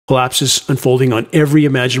collapses unfolding on every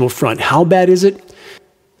imaginable front. How bad is it?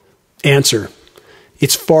 Answer: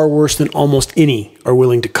 it's far worse than almost any are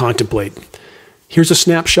willing to contemplate. Here's a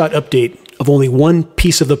snapshot update of only one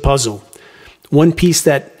piece of the puzzle, one piece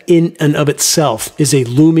that in and of itself is a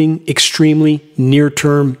looming, extremely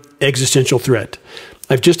near-term existential threat.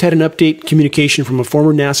 I've just had an update communication from a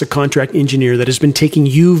former NASA contract engineer that has been taking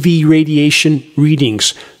UV radiation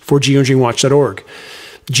readings for geoengineeringwatch.org.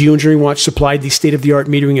 Geoengineering Watch supplied the state-of-the-art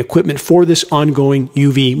metering equipment for this ongoing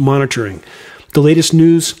UV monitoring. The latest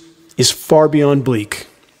news is far beyond bleak.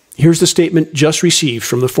 Here's the statement just received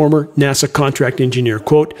from the former NASA contract engineer,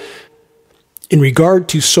 quote, "In regard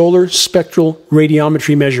to solar spectral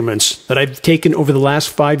radiometry measurements that I've taken over the last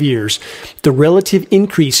 5 years, the relative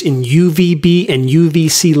increase in UVB and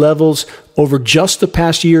UVC levels over just the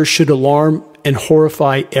past year should alarm and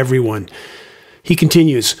horrify everyone." He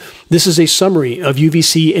continues, "This is a summary of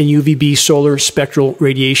UVC and UVB solar spectral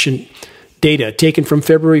radiation data taken from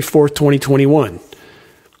February 4th, 2021.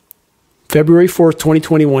 February 4th,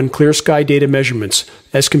 2021, clear sky data measurements.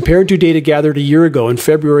 As compared to data gathered a year ago in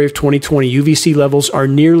February of 2020, UVC levels are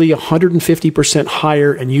nearly 150%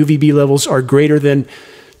 higher and UVB levels are greater than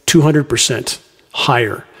 200%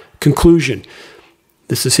 higher. Conclusion."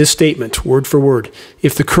 This is his statement, word for word.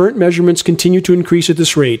 "If the current measurements continue to increase at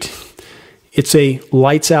this rate, it's a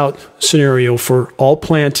lights-out scenario for all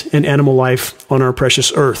plant and animal life on our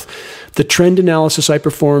precious Earth. The trend analysis I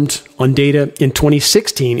performed on data in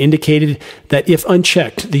 2016 indicated that if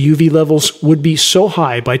unchecked, the UV levels would be so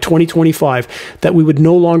high by 2025 that we would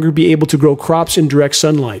no longer be able to grow crops in direct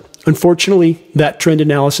sunlight. Unfortunately, that trend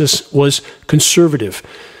analysis was conservative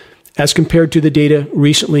as compared to the data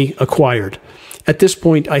recently acquired. At this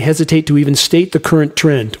point, I hesitate to even state the current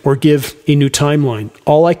trend or give a new timeline.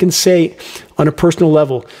 All I can say on a personal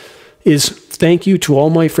level is thank you to all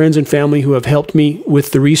my friends and family who have helped me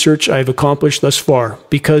with the research I have accomplished thus far,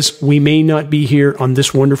 because we may not be here on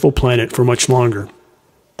this wonderful planet for much longer."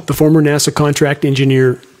 The former NASA contract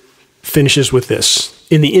engineer finishes with this: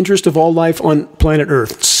 "In the interest of all life on planet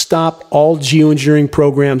Earth, stop all geoengineering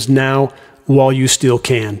programs now while you still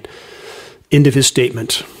can." End of his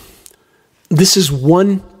statement. This is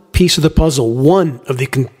one piece of the puzzle, one of the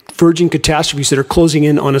converging catastrophes that are closing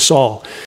in on us all.